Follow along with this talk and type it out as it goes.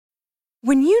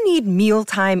When you need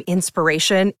mealtime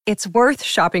inspiration, it's worth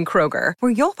shopping Kroger,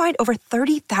 where you'll find over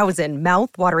 30,000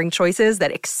 mouth-watering choices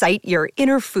that excite your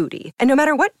inner foodie. And no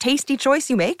matter what tasty choice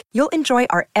you make, you'll enjoy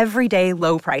our everyday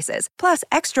low prices, plus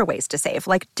extra ways to save,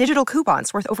 like digital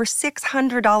coupons worth over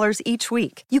 $600 each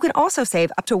week. You can also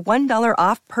save up to $1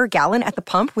 off per gallon at the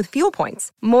pump with fuel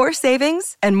points. More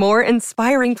savings and more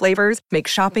inspiring flavors make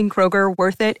shopping Kroger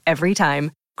worth it every time.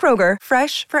 Kroger,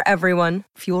 fresh for everyone.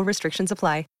 Fuel restrictions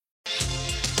apply.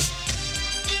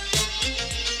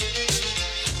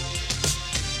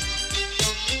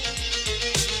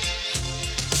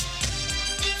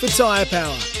 For Tyre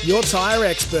Power, your tyre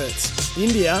experts.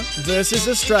 India versus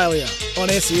Australia on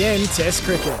SEN Test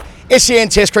Cricket. SEN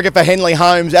Test Cricket for Henley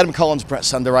Holmes. Adam Collins, Brett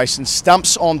Sundaresan.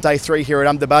 Stumps on day 3 here at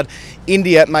Ahmedabad.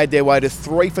 India made their way to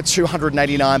 3 for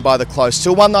 289 by the close.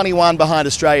 Still 191 behind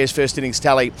Australia's first innings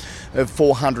tally of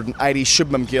 480.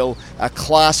 Shubman Gill, a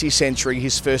classy century,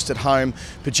 his first at home.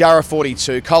 Pujara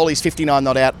 42. Kohli's 59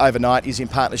 not out overnight. Is in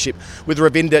partnership with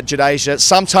Ravindra Jadeja.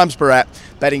 Sometimes Bharat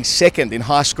batting second in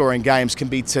high-scoring games can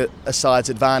be to a side's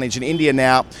advantage. And India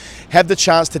now have the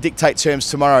chance to dictate terms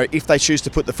tomorrow if they choose to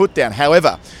put the foot down.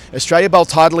 However, Australia bowled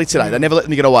tidily today. They never let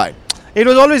them get away. It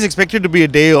was always expected to be a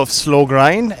day of slow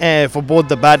grind for both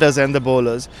the batters and the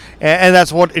bowlers, and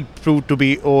that's what it proved to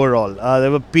be overall.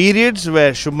 There were periods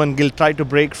where Shubman Gill tried to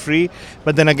break free,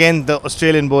 but then again the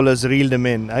Australian bowlers reeled him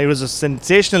in. It was a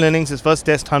sensational innings, his first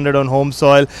Test 100 on home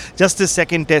soil, just his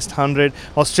second Test 100.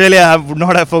 Australia would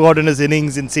not have forgotten his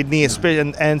innings in Sydney,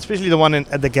 and especially the one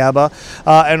at the Gabba.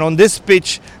 And on this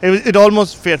pitch, it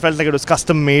almost felt like it was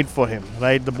custom made for him.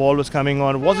 Right, the ball was coming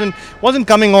on, wasn't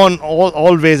coming on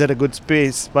always at a good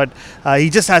space, but he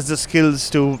just has the skills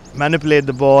to manipulate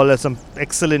the ball, has some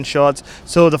excellent shots.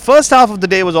 So the first half of the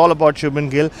day was all about Shubman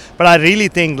Gill, but I really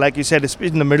think, like you said,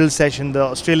 especially in the middle session, the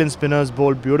Australian spinners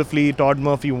bowled beautifully. Todd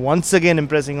Murphy once again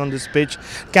impressing on this pitch.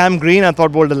 Cam Green, I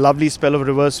thought, bowled a lovely spell of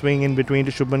reverse swing in between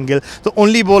to Shubman Gill, the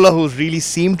only bowler who really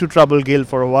seemed to trouble Gill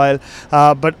for a while.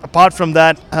 But apart from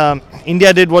that,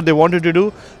 India did what they wanted to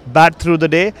do, bat through the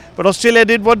day, but Australia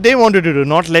did what they wanted to do,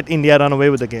 not let India run away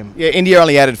with the game. Yeah, India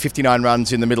only added 59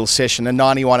 runs in the middle session and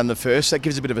 91 in the first. That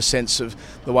gives a bit of a sense of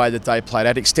the way that they played.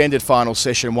 At extended final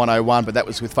session 101, but that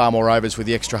was with far more overs with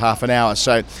the extra half an hour.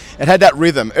 So it had that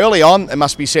rhythm. Early on, it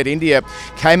must be said, India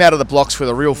came out of the blocks with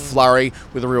a real flurry,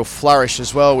 with a real flourish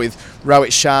as well, with Rohit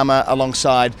Sharma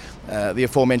alongside the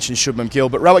aforementioned Shubman Gill,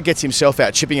 but Rohit gets himself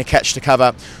out, chipping a catch to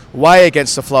cover way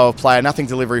against the flow of play. Nothing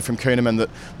delivery from Kuhnemann that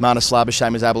Marnus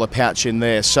Labuschagne was able to pouch in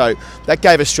there. So that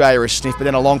gave Australia a sniff, but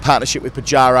then a long partnership with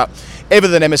Pujara. Ever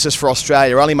the nemesis for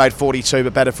Australia, only made 42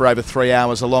 but batted for over 3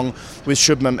 hours along with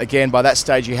Shubman. Again, by that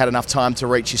stage he had enough time to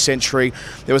reach his century.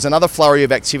 There was another flurry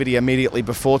of activity immediately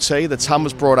before tea. The ton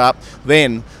was brought up,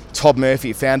 then Todd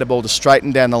Murphy found a ball to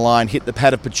straighten down the line, hit the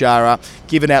pad of Pujara,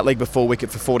 given out leg before wicket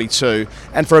for 42.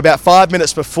 And for about 5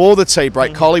 minutes before the tea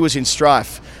break, Kohli was in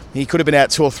strife. He could have been out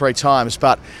 2 or 3 times,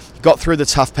 but got through the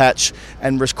tough patch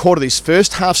and recorded his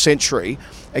first half century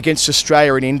against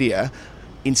Australia and India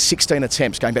in 16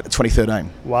 attempts, going back to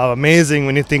 2013. Wow, amazing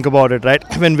when you think about it, right?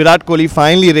 When Virat Kohli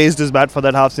finally raised his bat for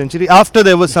that half century, after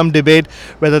there was some debate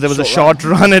whether there was a short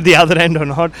run at the other end or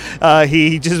not,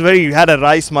 he just had a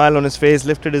wry smile on his face,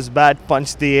 lifted his bat,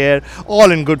 punched the air, all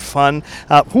in good fun.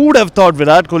 Who would have thought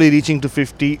Virat Kohli reaching to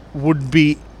 50 would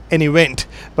be an event,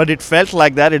 but it felt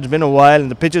like that. It's been a while and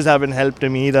the pitches haven't helped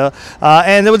him either,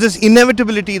 and there was this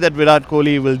inevitability that Virat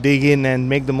Kohli will dig in and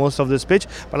make the most of this pitch,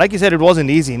 but like you said, it wasn't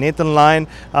easy. Nathan Lyon,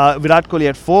 Virat Kohli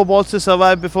had 4 balls to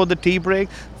survive before the tea break.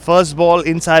 First ball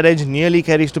inside edge nearly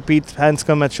carries to Pete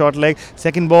Hanscom at short leg.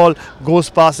 Second ball goes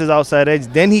past his outside edge.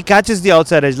 Then he catches the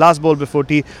outside edge. Last ball before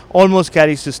tea almost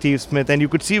carries to Steve Smith. And you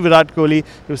could see Virat Kohli,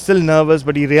 he was still nervous,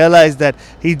 but he realized that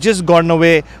he'd just gotten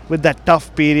away with that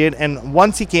tough period. And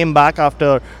once he came back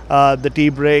after the tea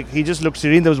break, he just looked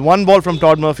serene. There was one ball from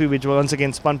Todd Murphy which once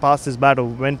again spun past his bat or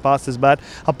went past his bat.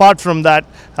 Apart from that,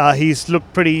 he's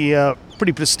looked pretty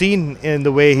pristine in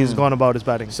the way he's gone about his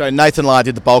batting. So Nathan Lyon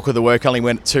did the bulk of the work, only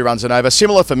went 2 runs and over.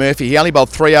 Similar for Murphy, he only bowled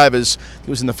 3 overs.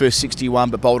 He was in the first 61,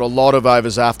 but bowled a lot of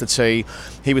overs after tea.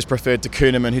 He was preferred to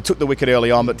Kuhnemann, who took the wicket early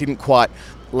on, but didn't quite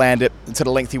land it to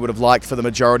the length he would have liked for the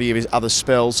majority of his other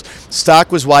spells.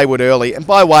 Stark was wayward early, and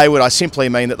by wayward I simply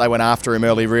mean that they went after him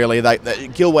early, really.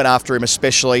 Gill went after him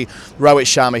especially. Rohit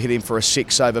Sharma hit him for a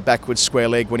 6 over backwards square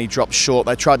leg when he dropped short.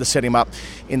 They tried to set him up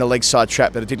in the leg side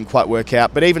trap, but it didn't quite work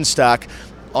out. But even Stark,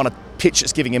 on a pitch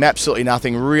that's giving him absolutely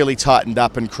nothing, really tightened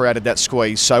up and created that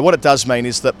squeeze. So what it does mean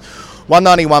is that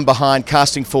 191 behind,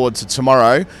 casting forward to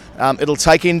tomorrow, It'll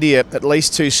take India at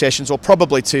least 2 sessions, or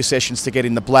probably 2 sessions, to get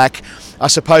in the black. I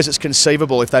suppose it's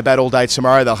conceivable if they bat all day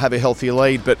tomorrow, they'll have a healthier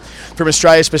lead. But from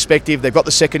Australia's perspective, they've got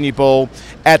the second new ball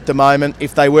at the moment.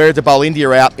 If they were to bowl India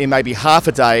out in maybe half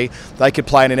a day, they could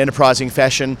play in an enterprising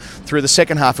fashion through the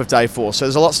second half of day 4. So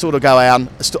there's a lot still to go out,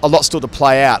 a lot still to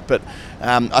play out. But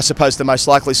I suppose the most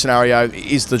likely scenario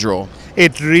is the draw.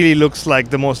 It really looks like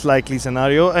the most likely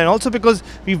scenario, and also because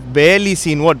we've barely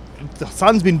seen the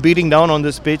sun's been beating down on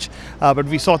this pitch, but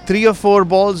we saw 3 or 4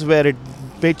 balls where it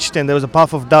pitched and there was a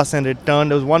puff of dust and it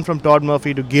turned. There was one from Todd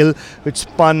Murphy to Gill which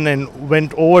spun and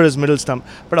went over his middle stump.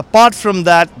 But apart from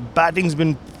that, batting's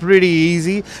been pretty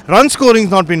easy. Run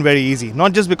scoring's not been very easy,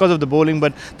 not just because of the bowling,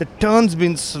 but the turn's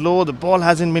been slow. The ball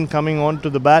hasn't been coming on to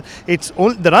the bat.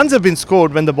 The runs have been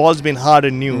scored when the ball's been hard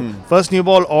and new. First new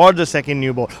ball or the second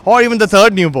new ball, or even the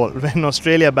third new ball when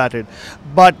Australia batted.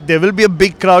 But there will be a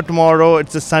big crowd tomorrow.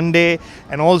 It's a Sunday,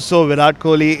 and also Virat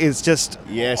Kohli is just,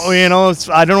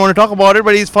 I don't want to talk about it,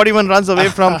 but he's 41 runs away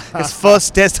from his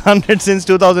first Test 100 since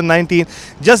 2019.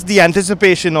 Just the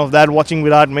anticipation of that, watching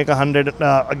Virat make 100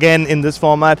 again in this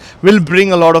format, will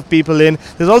bring a lot of people in.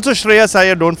 There's also Shreyas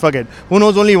Iyer, don't forget, who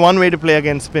knows only one way to play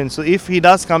against spin. So if he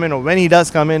does come in, or when he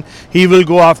does come in, he will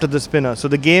go after the spinner. So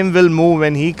the game will move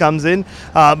when he comes in.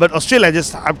 But Australia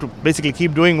just have to basically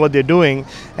keep doing what they're doing.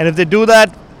 And if they do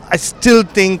that, I still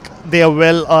think they are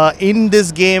well in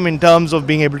this game in terms of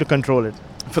being able to control it.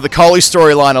 For the Kohli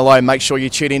storyline alone, make sure you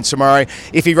tune in tomorrow.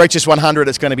 If he reaches 100,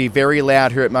 it's going to be very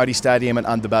loud here at Modi Stadium and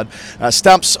Underbud.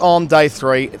 Stumps on day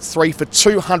 3. It's 3 for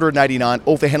 289,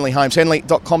 all for Henley Homes.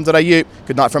 Henley.com.au.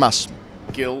 Good night from us.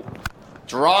 Gill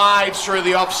drives through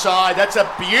the offside. That's a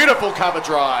beautiful cover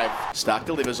drive. Stark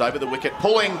delivers over the wicket,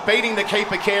 beating the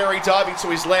keeper Carey, diving to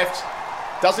his left.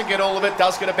 Doesn't get all of it,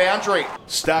 does get a boundary.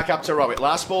 Stark up to Rowett.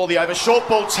 Last ball of the over. Short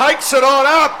ball takes it on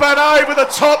up and over the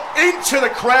top into the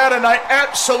crowd, and they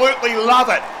absolutely love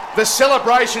it. The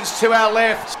celebrations to our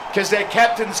left because their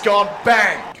captain's gone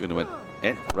bang. Going to win.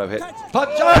 In. Rohit.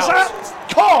 Punches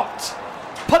caught.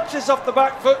 Punches off the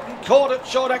back foot and caught at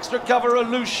short extra cover. A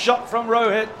loose shot from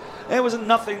Rohit. It was a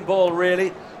nothing ball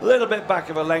really. A little bit back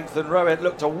of a length, and Rohit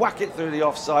looked to whack it through the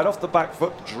offside, off the back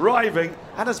foot, driving,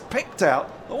 and has picked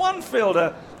out the one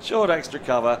fielder, short extra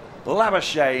cover,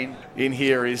 Labuschagne. In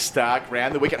here is Stark,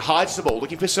 round the wicket, hides the ball,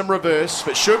 looking for some reverse,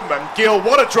 but Shubman Gill,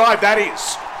 what a drive that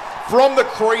is. From the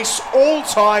crease, all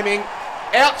timing,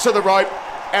 out to the rope,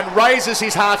 and raises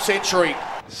his half century.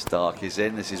 Stark is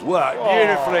in, this is worked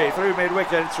beautifully through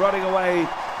mid-wicket, it's running away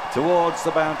towards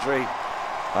the boundary.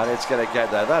 And it's going to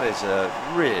get there. That is a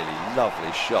really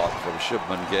lovely shot from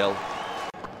Shubman Gill.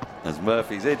 As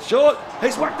Murphy's in short,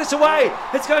 he's whacked this away.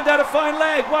 It's going down a fine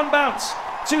leg. 1 bounce,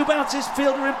 2 bounces,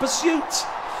 fielder in pursuit.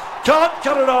 Can't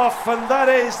cut it off, and that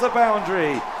is the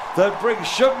boundary that brings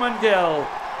Shubman Gill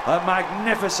a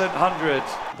magnificent 100.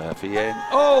 Murphy in.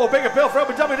 Oh, big appeal for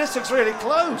Abu Dhabi. This looks really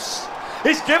close.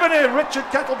 He's given it. Richard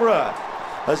Kettleborough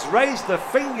has raised the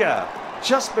finger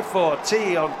just before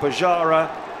tee on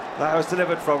Pujara. That was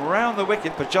delivered from round the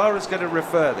wicket. Pujara's going to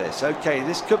refer this. Okay,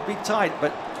 this could be tight,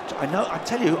 but I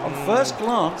tell you, on first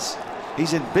glance,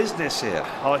 he's in business here.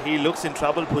 Oh, he looks in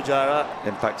trouble, Pujara.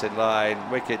 Impact in line,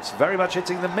 wickets very much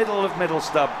hitting the middle of middle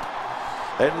stump.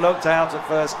 It looked out at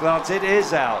first glance. It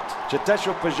is out.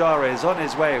 Cheteshwar Pujara is on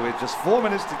his way with just 4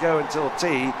 minutes to go until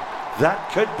tea.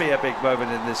 That could be a big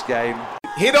moment in this game.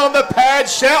 Hit on the pad,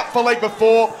 shout for leg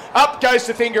before. Up goes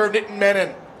the finger of Nitin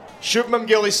Menon. Shubman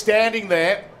Gill is standing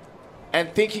there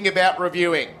and thinking about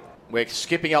reviewing. We're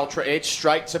skipping ultra edge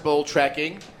straight to ball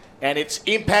tracking, and it's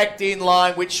impact in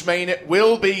line, which means it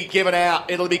will be given out.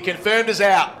 It'll be confirmed as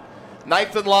out.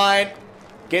 Nathan Lyon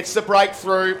gets the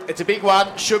breakthrough. It's a big one.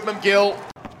 Shubman Gill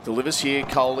delivers here.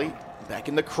 Kohli back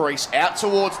in the crease, out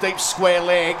towards deep square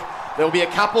leg. There'll be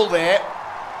a couple there,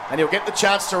 and he'll get the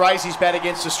chance to raise his bat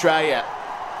against Australia.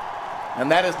 And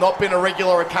that has not been a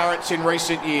regular occurrence in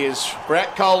recent years.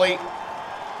 Virat Kohli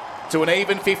to an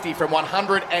even 50 from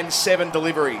 107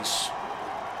 deliveries.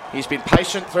 He's been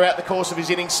patient throughout the course of his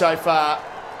innings so far.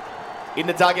 In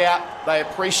the dugout, they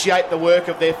appreciate the work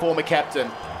of their former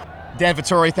captain. Dan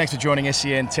Vettori, thanks for joining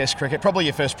SEN Test Cricket. Probably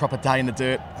your first proper day in the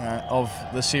dirt of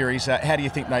the series. How do you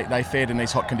think they fared in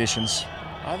these hot conditions?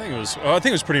 I think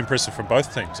it was pretty impressive from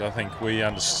both teams. I think we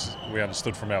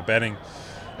understood from our batting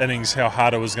innings how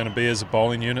hard it was going to be as a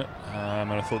bowling unit,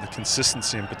 and I thought the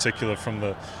consistency in particular from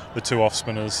the 2 off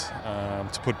spinners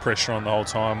to put pressure on the whole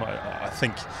time. I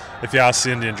think if you ask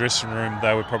the Indian dressing room,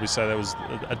 they would probably say that was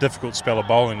a difficult spell of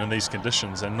bowling in these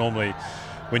conditions, and normally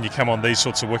when you come on these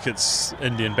sorts of wickets,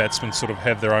 Indian batsmen sort of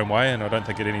have their own way, and I don't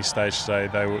think at any stage today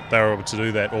they were able to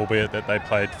do that, albeit that they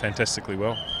played fantastically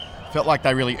well. Felt like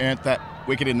they really earned that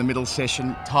wicket in the middle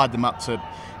session, tied them up to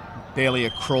barely a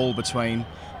crawl between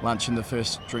lunch and the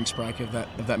first drinks break of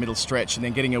that middle stretch, and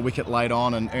then getting a wicket late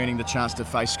on and earning the chance to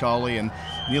face Kohli and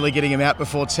nearly getting him out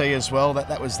before tea as well.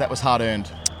 That was hard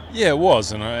earned. Yeah, it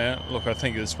was, and I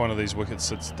think it's one of these wickets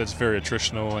that's very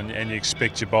attritional, and you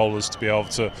expect your bowlers to be able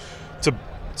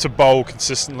to bowl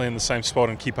consistently in the same spot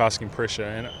and keep asking pressure.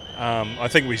 And I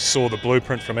think we saw the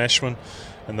blueprint from Ashwin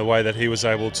and the way that he was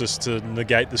able just to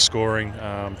negate the scoring,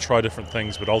 try different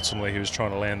things, but ultimately he was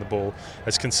trying to land the ball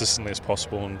as consistently as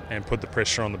possible and put the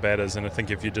pressure on the batters. And I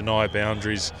think if you deny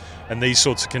boundaries in these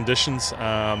sorts of conditions,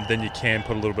 then you can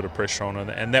put a little bit of pressure on it.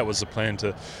 And that was the plan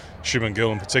to Shubman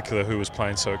Gill in particular, who was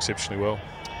playing so exceptionally well.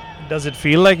 Does it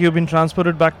feel like you've been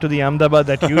transported back to the Ahmedabad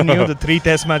that you knew, the 3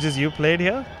 test matches you played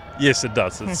here? Yes, it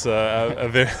does. It's a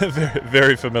very, very,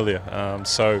 very familiar.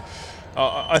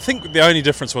 I think the only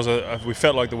difference was we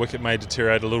felt like the wicket may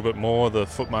deteriorate a little bit more. The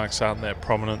footmarks aren't that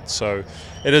prominent, so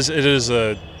it is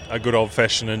a good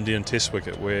old-fashioned Indian Test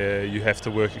wicket where you have to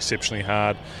work exceptionally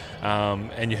hard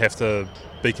and you have to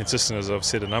be consistent, as I've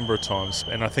said a number of times.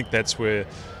 And I think that's where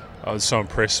I was so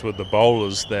impressed with the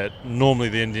bowlers, that normally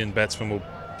the Indian batsmen will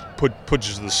put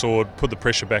you to the sword, put the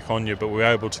pressure back on you, but we were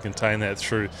able to contain that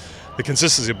through the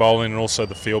consistency of bowling and also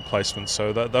the field placement.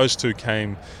 So those two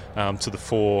came to the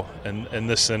fore in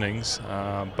this innings,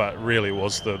 but really it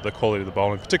was the quality of the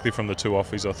bowling, particularly from the 2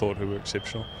 offies, I thought, who were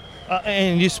exceptional.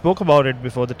 And you spoke about it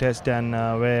before the test, Dan,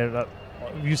 where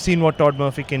you've seen what Todd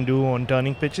Murphy can do on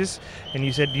turning pitches, and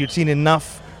you said you'd seen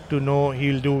enough to know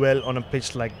he'll do well on a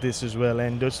pitch like this as well,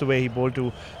 and that's the way he bowled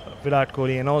to Virat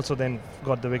Kohli, and also then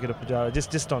got the wicket of Pujara.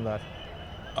 Just on that.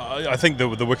 I think the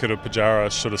wicket of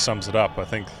Pujara sort of sums it up. I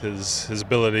think his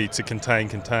ability to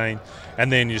contain,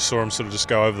 and then you saw him sort of just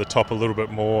go over the top a little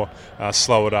bit more,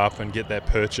 slow it up and get that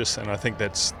purchase, and I think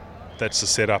that's the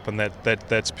setup, and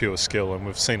that's pure skill, and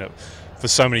we've seen it for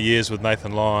so many years with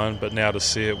Nathan Lyon, but now to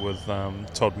see it with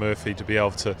Todd Murphy, to be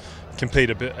able to compete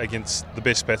a bit against the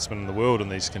best batsman in the world in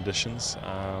these conditions,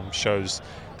 shows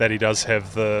that he does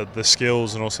have the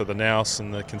skills and also the nous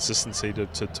and the consistency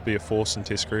to be a force in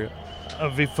Test cricket.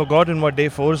 We've forgotten what day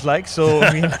 4 is like, so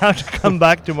we'll have to come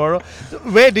back tomorrow.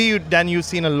 Where do you, Dan, you've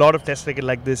seen a lot of Test cricket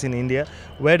like this in India.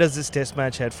 Where does this Test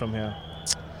match head from here?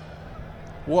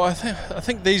 Well, I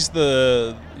think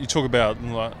you talk about,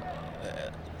 like,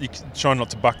 you try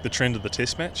not to buck the trend of the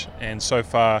Test match, and so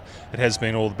far it has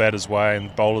been all the batters' way,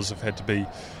 and bowlers have had to be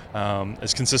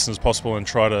as consistent as possible and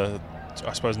try to,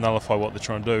 I suppose, nullify what they're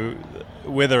trying to do.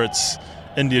 Whether it's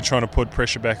India trying to put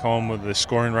pressure back on with their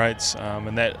scoring rates,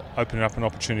 and that opening up an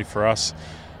opportunity for us.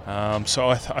 So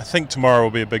I think tomorrow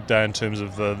will be a big day in terms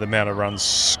of the amount of runs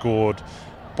scored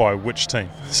by which team.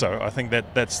 So I think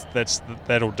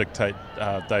that'll dictate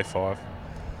day 5.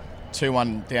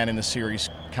 2-1 down in the series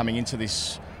coming into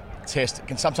this test. It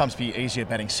can sometimes be easier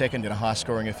batting second in a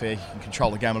high-scoring affair. You can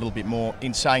control the game a little bit more.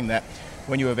 In saying that,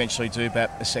 when you eventually do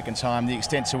bat a second time, the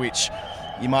extent to which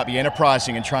you might be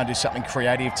enterprising and try and do something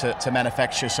creative to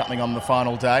manufacture something on the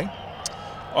final day?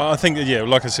 I think,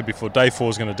 like I said before, day 4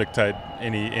 is going to dictate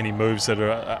any moves that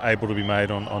are able to be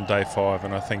made on day 5,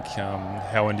 and I think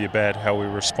how India bat, how we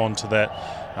respond to that,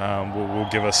 will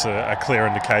give us a clear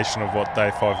indication of what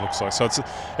day 5 looks like. So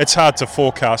it's hard to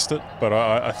forecast it, but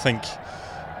I think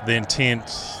the intent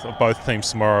of both teams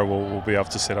tomorrow will be able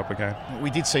to set up a game. We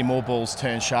did see more balls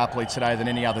turn sharply today than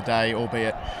any other day,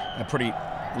 albeit a pretty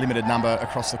limited number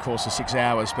across the course of 6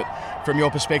 hours. But from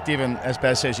your perspective, and as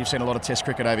Baz says, you've seen a lot of Test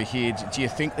cricket over here, do you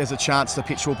think there's a chance the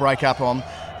pitch will break up on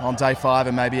day 5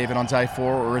 and maybe even on day 4,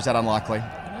 or is that unlikely?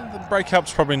 The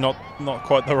break-up's probably not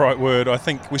quite the right word. I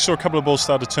think we saw a couple of balls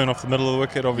start to turn off the middle of the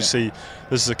wicket. Obviously,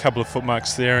 there's a couple of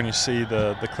footmarks there, and you see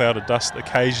the cloud of dust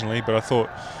occasionally, but I thought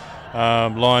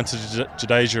line to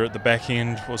Jadeja at the back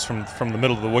end was from the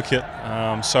middle of the wicket.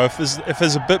 So if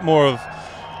there's a bit more of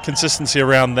consistency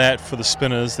around that for the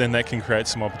spinners, then that can create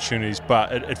some opportunities,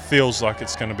 but it feels like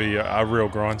it's going to be a real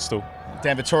grind still.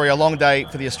 Dan Vettori, a long day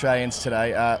for the Australians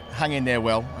today. Hung in there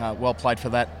well played for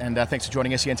that, and thanks for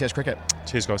joining SEN Test Cricket.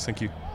 Cheers guys, thank you.